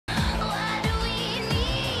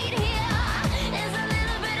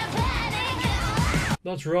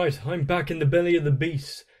That's right, I'm back in the belly of the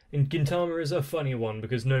beast, and Gintama is a funny one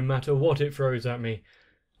because no matter what it throws at me,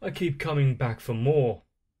 I keep coming back for more.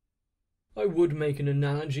 I would make an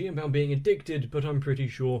analogy about being addicted, but I'm pretty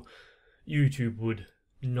sure YouTube would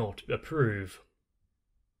not approve.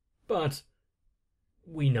 But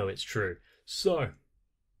we know it's true. So,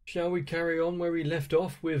 shall we carry on where we left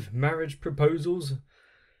off with marriage proposals?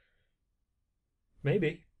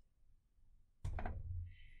 Maybe.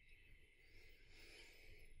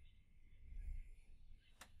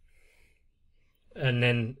 And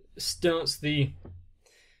then starts the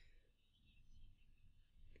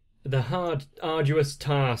hard, arduous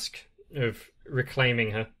task of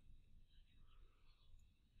reclaiming her.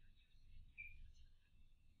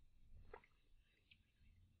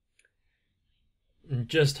 And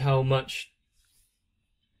just how much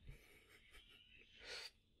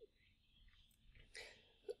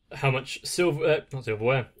not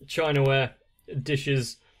silverware, chinaware,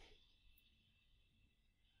 dishes.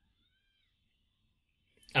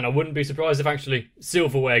 And I wouldn't be surprised if actually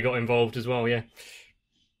silverware got involved as well, yeah.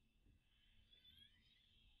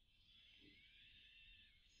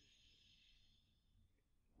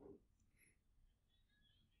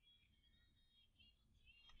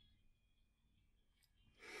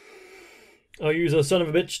 I'll use a son of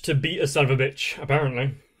a bitch to beat a son of a bitch,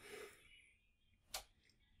 apparently.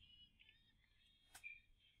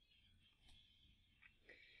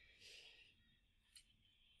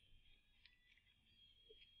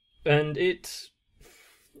 And is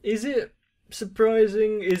it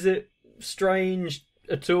surprising? Is it strange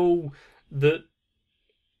at all that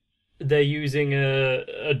they're using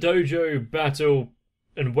a dojo battle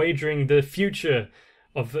and wagering the future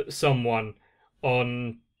of someone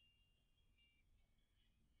on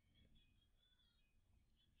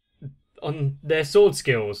their sword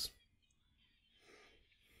skills?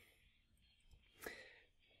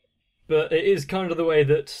 But it is kind of the way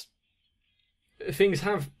that things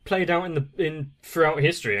have played out in throughout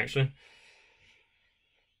history, actually.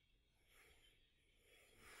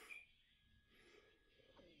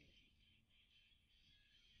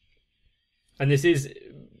 And this is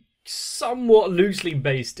somewhat loosely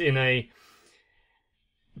based in a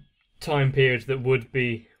time period that would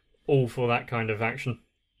be all for that kind of action.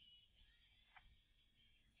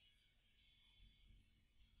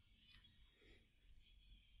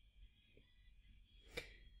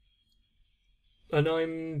 And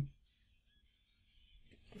I'm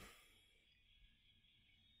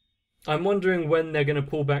wondering when they're going to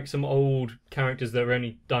pull back some old characters that were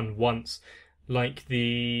only done once, like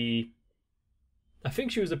I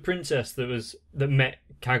think she was a princess that met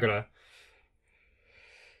Kagura.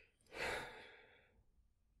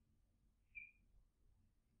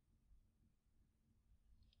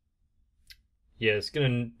 Yeah, it's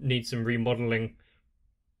going to need some remodeling.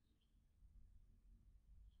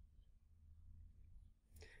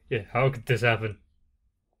 Yeah, how could this happen?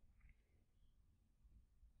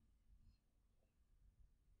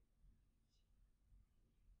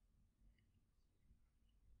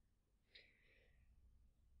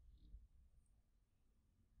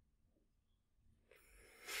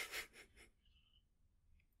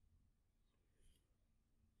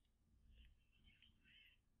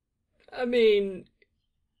 I mean,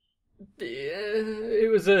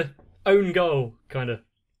 it was a own goal, kind of.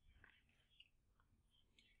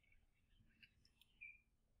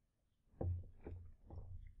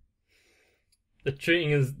 They're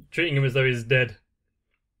treating him as though he's dead.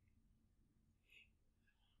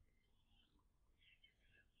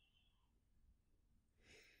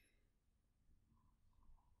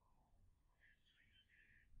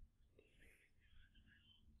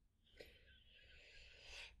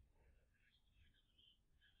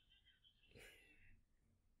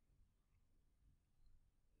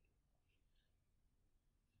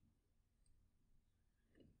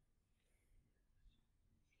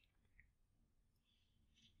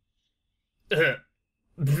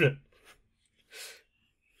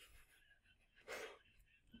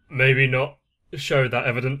 Maybe not show that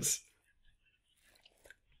evidence.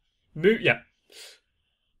 Yeah.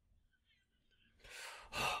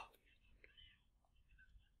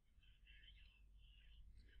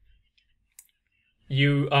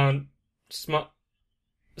 You aren't smart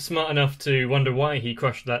enough to wonder why he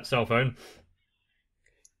crushed that cell phone.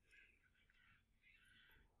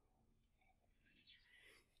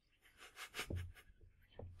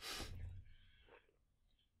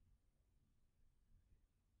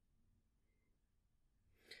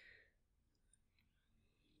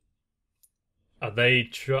 Are they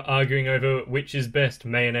arguing over which is best,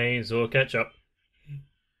 mayonnaise or ketchup?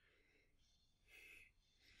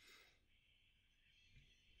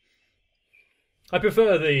 I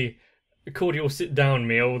prefer the cordial sit-down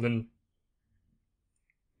meal than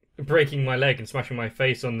breaking my leg and smashing my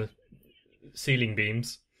face on the ceiling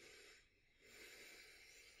beams.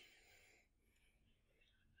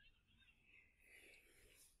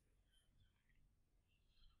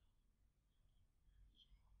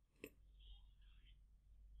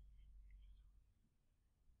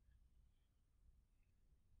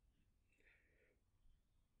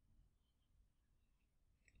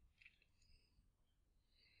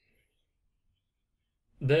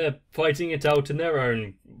 They're fighting it out in their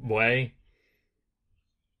own way.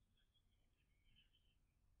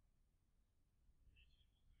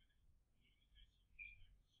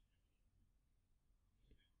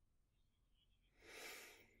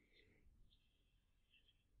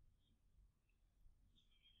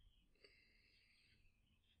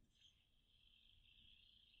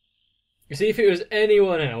 You see, if it was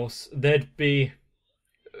anyone else, they'd be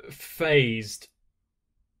phased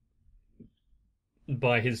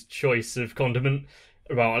by his choice of condiment.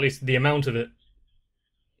 Well, at least the amount of it.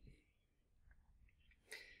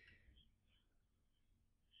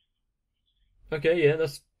 Okay, yeah,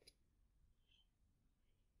 that's...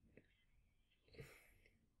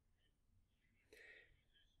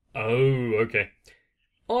 Oh, okay.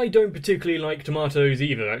 I don't particularly like tomatoes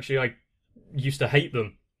either, actually. I used to hate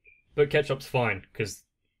them. But ketchup's fine, because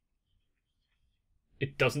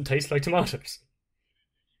it doesn't taste like tomatoes.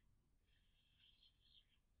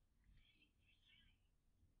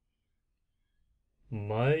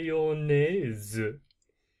 Mayonnaise.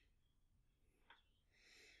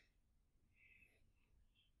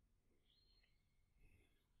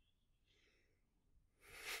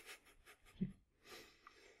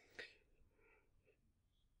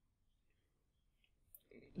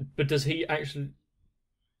 But does he actually...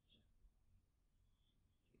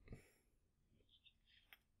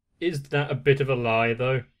 Is that a bit of a lie,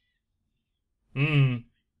 though? Hmm.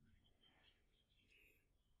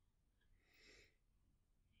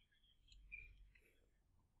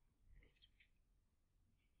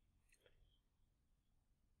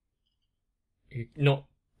 You're not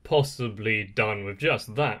possibly done with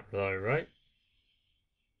just that, though, right?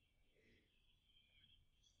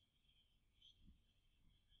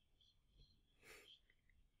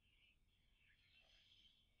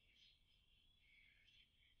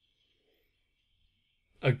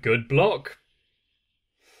 A good block.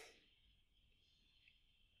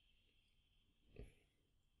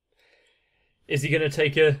 Is he going to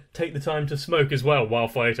take the time to smoke as well while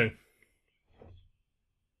fighting?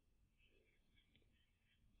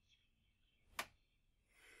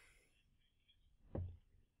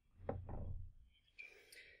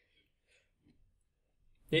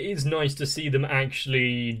 It is nice to see them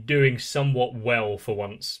actually doing somewhat well for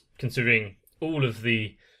once, considering all of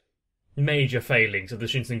the major failings of the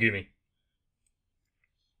Shinsengumi.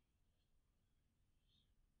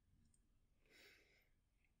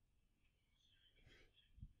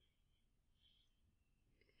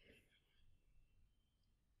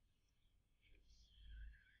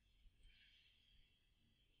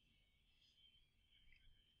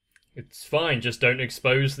 It's fine, just don't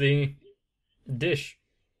expose the dish.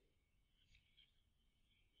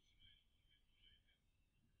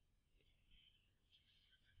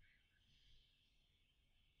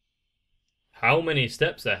 How many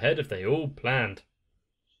steps ahead have they all planned?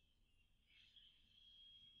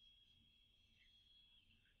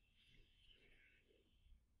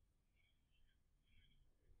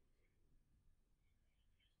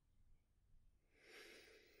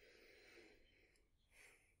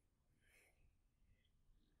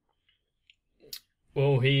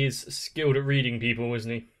 Well, he is skilled at reading people,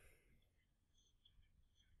 isn't he?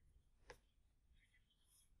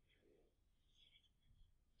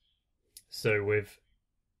 So with...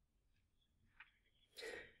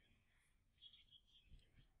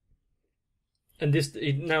 And this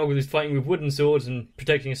now with his fighting with wooden swords and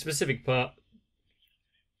protecting a specific part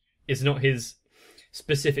is not his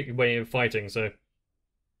specific way of fighting, so...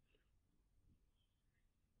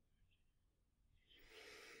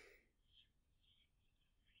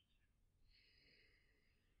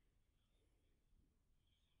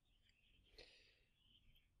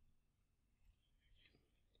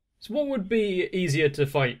 So what would be easier to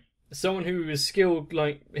fight? Someone who is skilled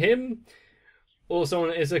like him? Or someone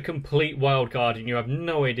that is a complete wild card and you have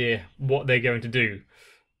no idea what they're going to do?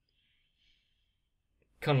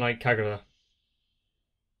 Kind of like Kagura.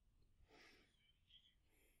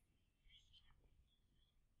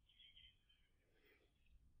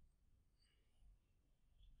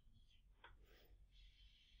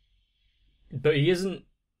 But he isn't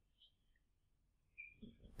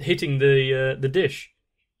hitting the dish.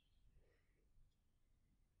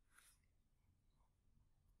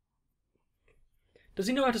 Does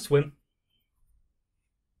he know how to swim?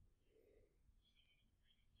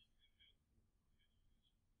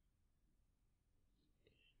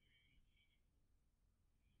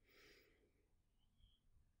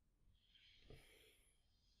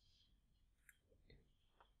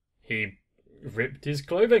 He ripped his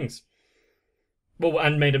clothings. Well,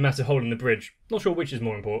 and made a massive hole in the bridge. Not sure which is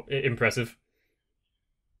more impressive.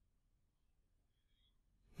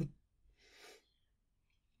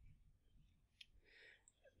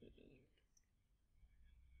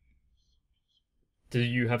 Do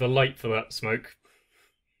you have a light for that smoke?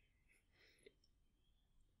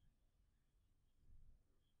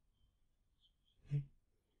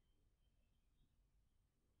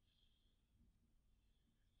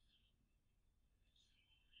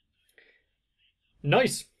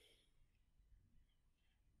 Nice!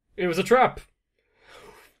 It was a trap!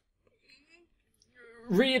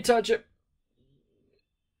 Reattach it!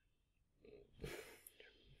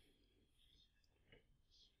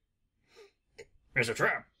 It's a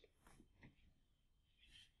trap!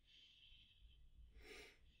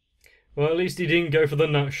 Well, at least he didn't go for the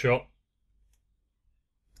nut shot.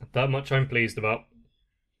 That much I'm pleased about.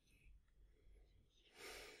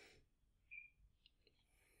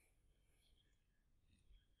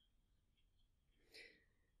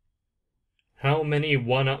 How many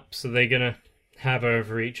one-ups are they gonna have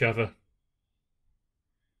over each other?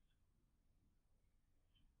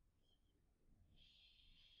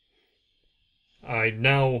 I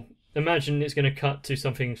now imagine it's gonna cut to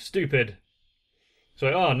something stupid.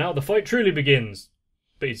 So, now the fight truly begins.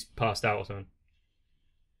 But he's passed out or something.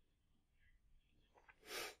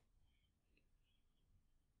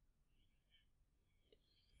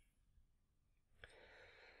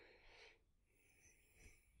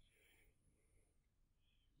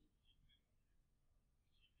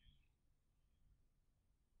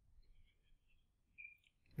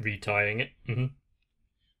 Retying it.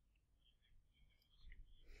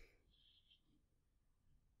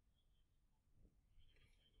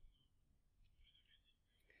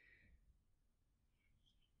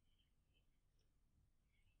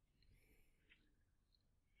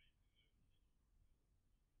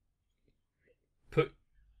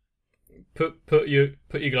 Put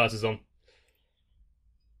your glasses on.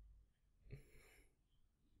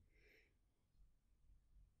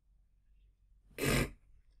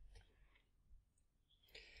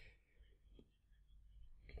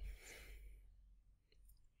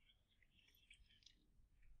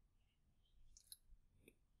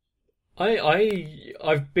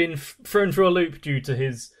 I've been thrown for a loop due to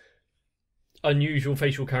his unusual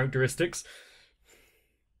facial characteristics.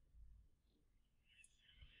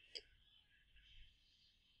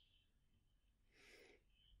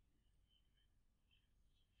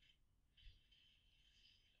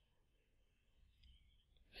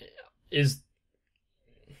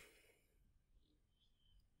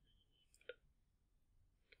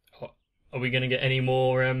 Are we going to get any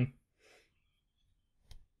more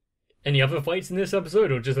any other fights in this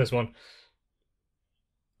episode, or just this one?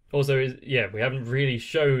 Also, we haven't really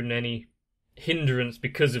shown any hindrance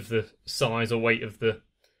because of the size or weight of the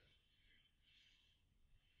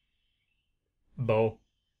bowl.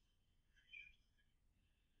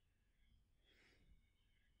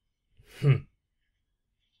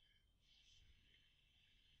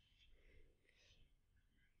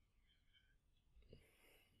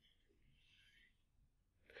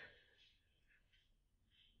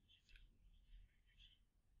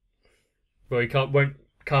 Well, he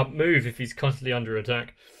can't move if he's constantly under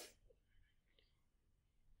attack.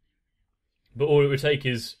 But all it would take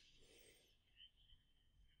is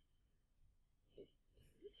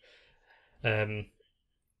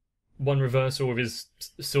one reversal of his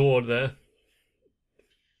sword there,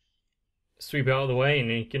 sweep it out of the way,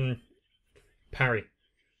 and he can parry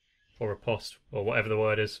or riposte or whatever the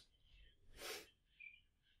word is.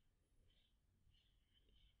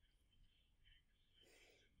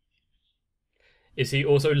 Is he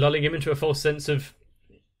also lulling him into a false sense of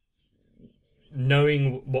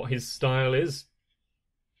knowing what his style is?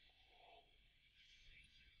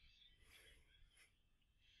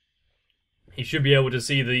 He should be able to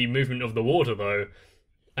see the movement of the water, though,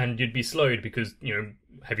 and you'd be slowed because,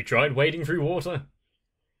 have you tried wading through water?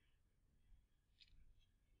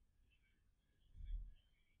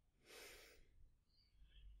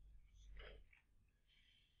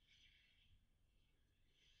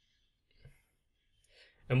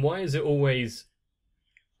 And why is it always...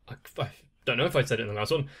 I don't know if I said it in the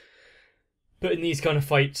last one, but in these kind of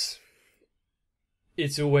fights,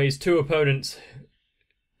 it's always two opponents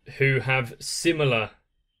who have similar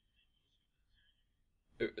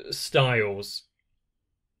styles.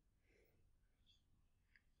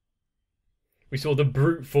 We saw the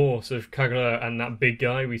brute force of Kagura and that big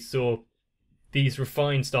guy. We saw these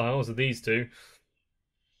refined styles of these two.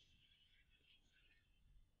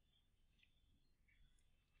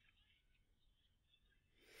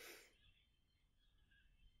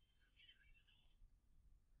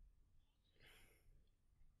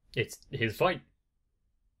 It's his fight.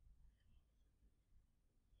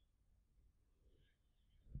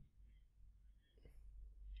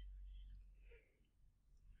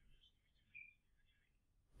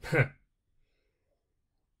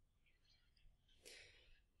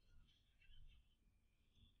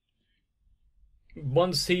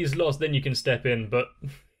 Once he's lost, then you can step in, but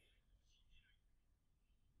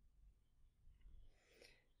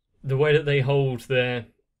the way that they hold their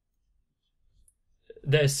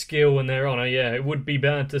skill and their honor, yeah, it would be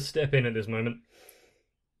bad to step in at this moment.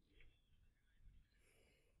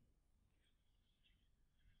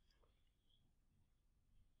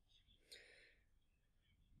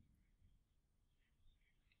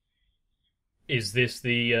 Is this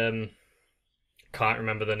the can't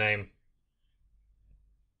remember the name.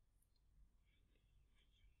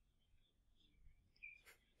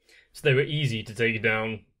 So they were easy to take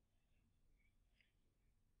down.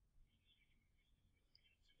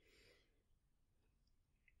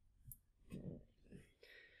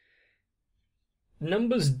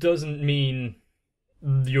 Numbers doesn't mean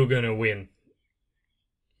you're gonna win.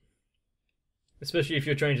 Especially if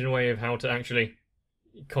you're trained in a way of how to actually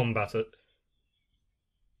combat it.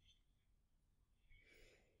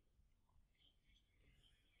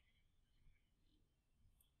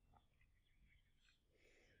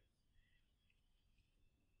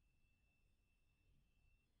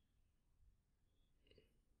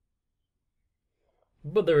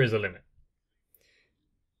 But there is a limit.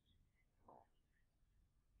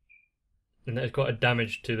 And that is quite a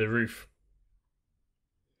damage to the roof.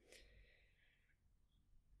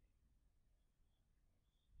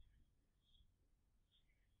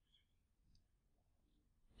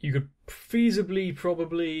 You could feasibly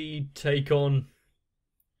probably take on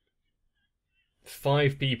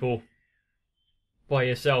 5 people by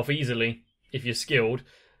yourself easily if you're skilled.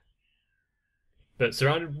 But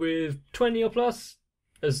surrounded with 20 or plus,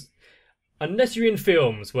 unless you're in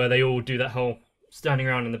films where they all do that whole standing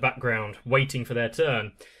around in the background waiting for their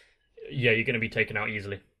turn, yeah, you're going to be taken out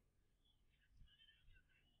easily.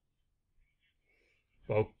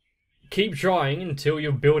 Well, keep trying until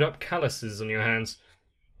you build up calluses on your hands.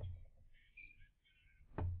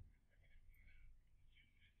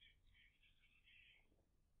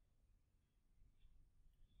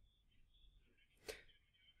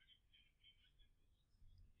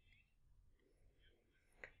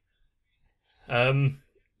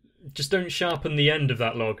 Just don't sharpen the end of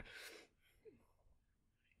that log.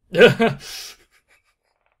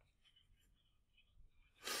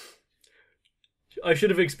 I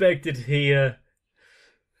should have expected he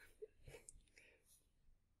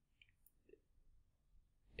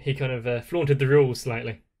kind of flaunted the rules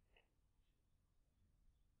slightly.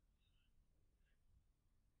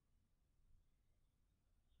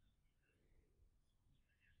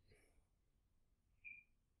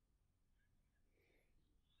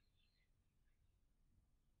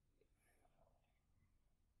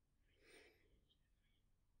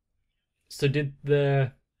 So did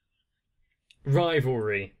the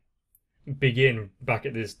rivalry begin back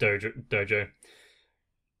at this dojo?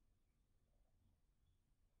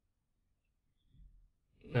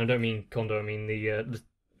 No, I don't mean Kondo, I mean the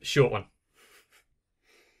short one.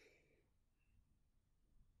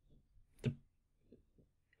 The,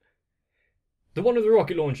 the one with the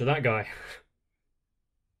rocket launcher, that guy.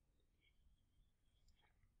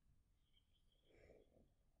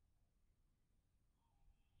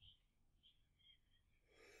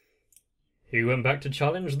 He went back to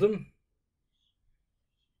challenge them.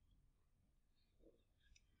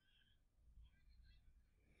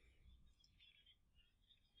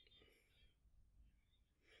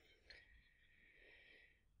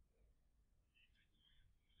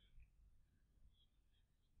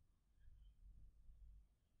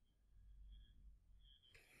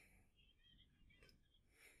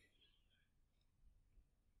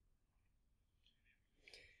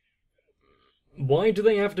 Why do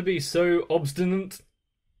they have to be so obstinate?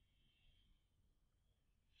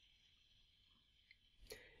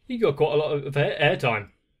 He got quite a lot of airtime.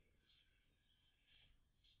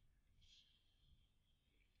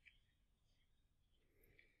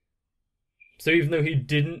 So even though he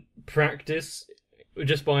didn't practice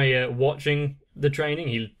Just by watching the training,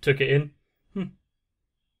 he took it in.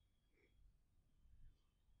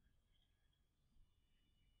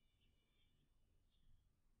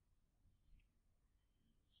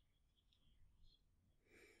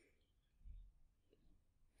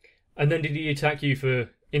 And then did he attack you for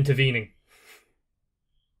intervening?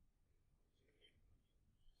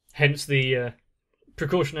 Hence the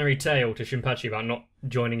precautionary tale to Shinpachi about not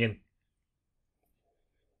joining in.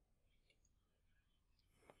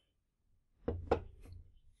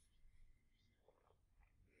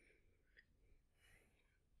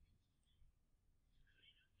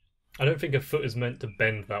 I don't think a foot is meant to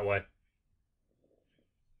bend that way.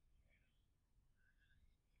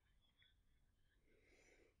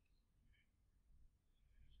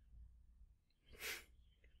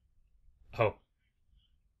 Oh.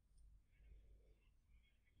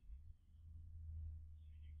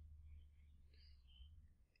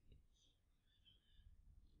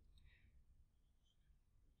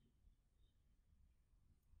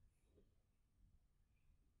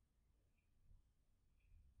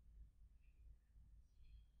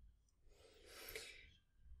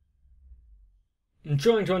 I'm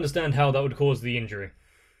trying to understand how that would cause the injury.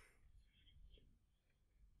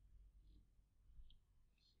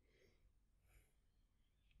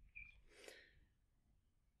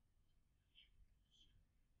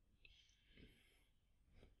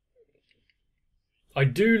 I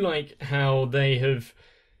do like how they have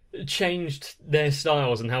changed their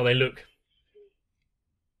styles and how they look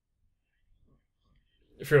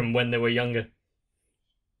from when they were younger.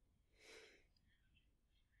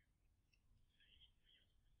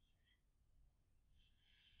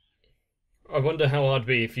 I wonder how hard it'd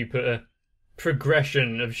be if you put a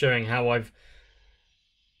progression of showing how I've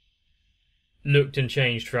looked and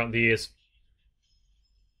changed throughout the years.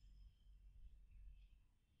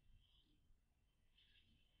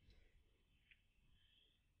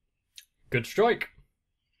 Good strike.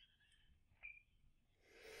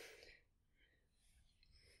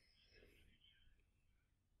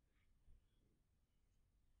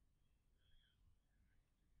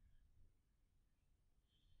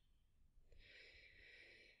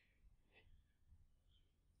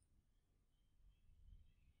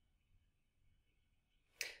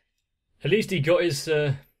 At least he got his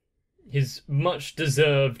much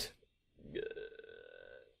deserved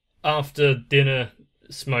after dinner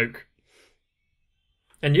smoke.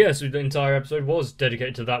 And yes, the entire episode was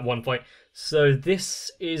dedicated to that one fight. So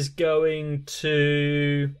this is going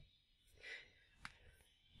to...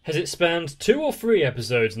 Has it spanned 2 or 3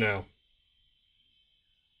 episodes now?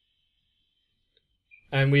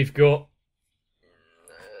 And we've got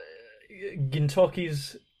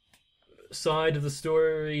Gintoki's side of the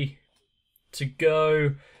story to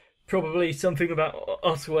go. Probably something about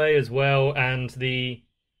Otway as well, and the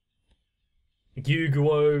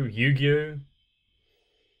Yu-Gi-Oh!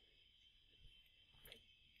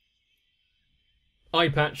 Eye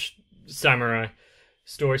Patch Samurai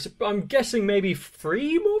story. So I'm guessing maybe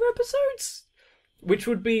 3 more episodes? Which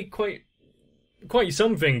would be quite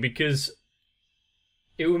something, because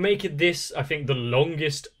it would make it this, I think, the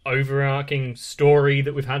longest overarching story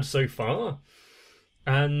that we've had so far.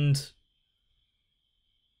 And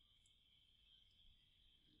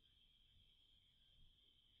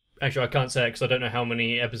actually, I can't say it because I don't know how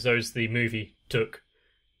many episodes the movie took.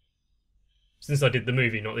 Since I did the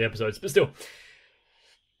movie, not the episodes, but still.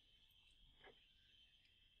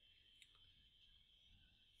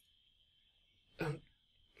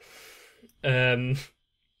 Damn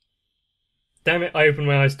it! I opened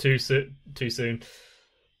my eyes too soon.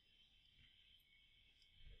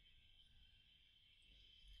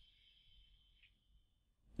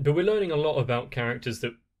 But we're learning a lot about characters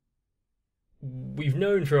that we've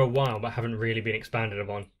known for a while but haven't really been expanded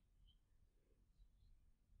upon.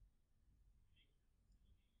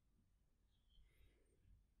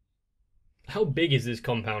 How big is this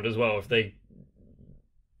compound as well? If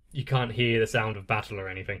you can't hear the sound of battle or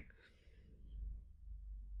anything.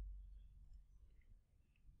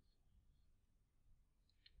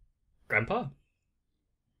 Grandpa?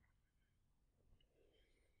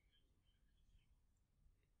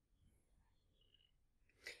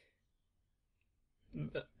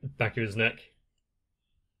 Back of his neck.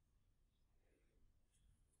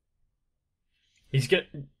 He's get.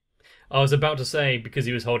 I was about to say, because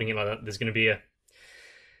he was holding it like that, there's going to be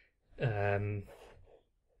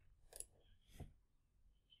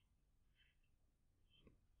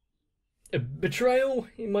a betrayal.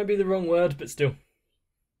 It might be the wrong word, but still.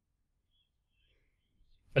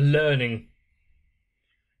 A learning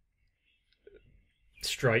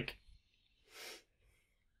strike.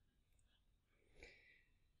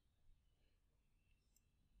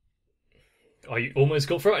 I almost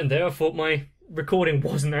got frightened there. I thought my recording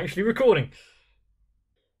wasn't actually recording.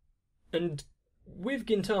 And with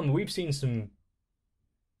Gintama, we've seen some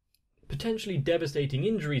potentially devastating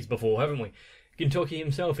injuries before, haven't we? Gintoki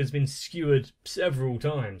himself has been skewered several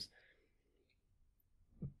times.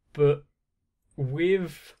 But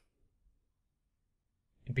with...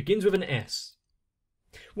 It begins with an S.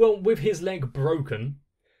 Well, with his leg broken,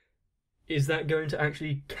 is that going to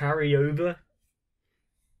actually carry over?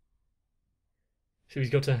 So he's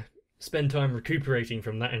got to spend time recuperating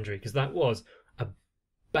from that injury, because that was a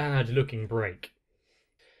bad-looking break.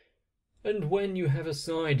 And when you have a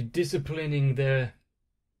side disciplining their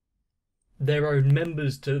own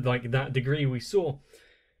members to like that degree we saw,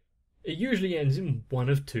 it usually ends in one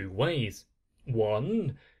of two ways.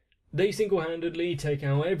 One, they single-handedly take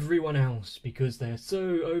out everyone else because they're so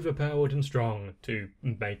overpowered and strong to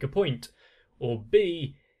make a point. Or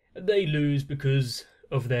B, they lose because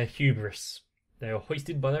of their hubris. They are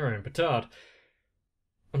hoisted by their own petard.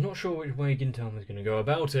 I'm not sure which way Gintama is going to go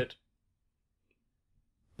about it,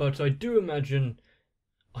 but I do imagine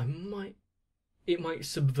it might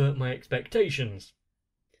subvert my expectations.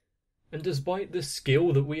 And despite the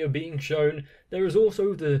skill that we are being shown, there is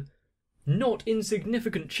also the not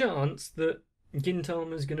insignificant chance that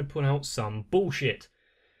Gintama is going to put out some bullshit.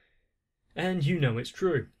 And you know it's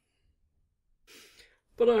true.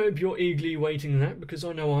 But I hope you're eagerly waiting that, because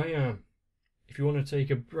I know I am. If you want to take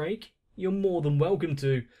a break, you're more than welcome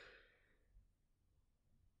to.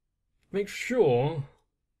 Make sure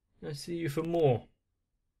I see you for more.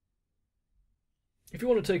 If you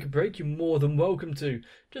want to take a break, you're more than welcome to.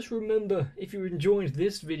 Just remember, if you enjoyed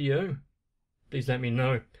this video, please let me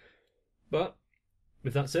know. But,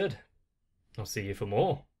 with that said, I'll see you for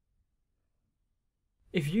more.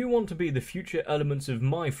 If you want to be the future elements of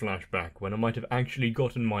my flashback when I might have actually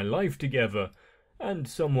gotten my life together and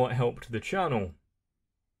somewhat helped the channel,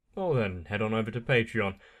 well then, head on over to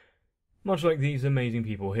Patreon, much like these amazing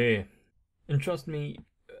people here. And trust me,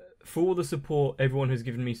 for all the support everyone has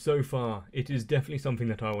given me so far, it is definitely something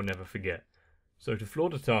that I will never forget. So to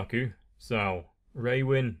Florda Sal,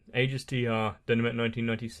 Raywin, Aegis TR,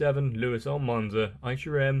 Dynamite1997, Lewis Almanza,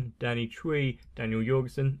 Aisha M, Danny Chui, Daniel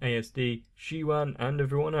Jorgensen, ASD, Shiwan, and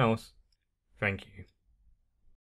everyone else, thank you.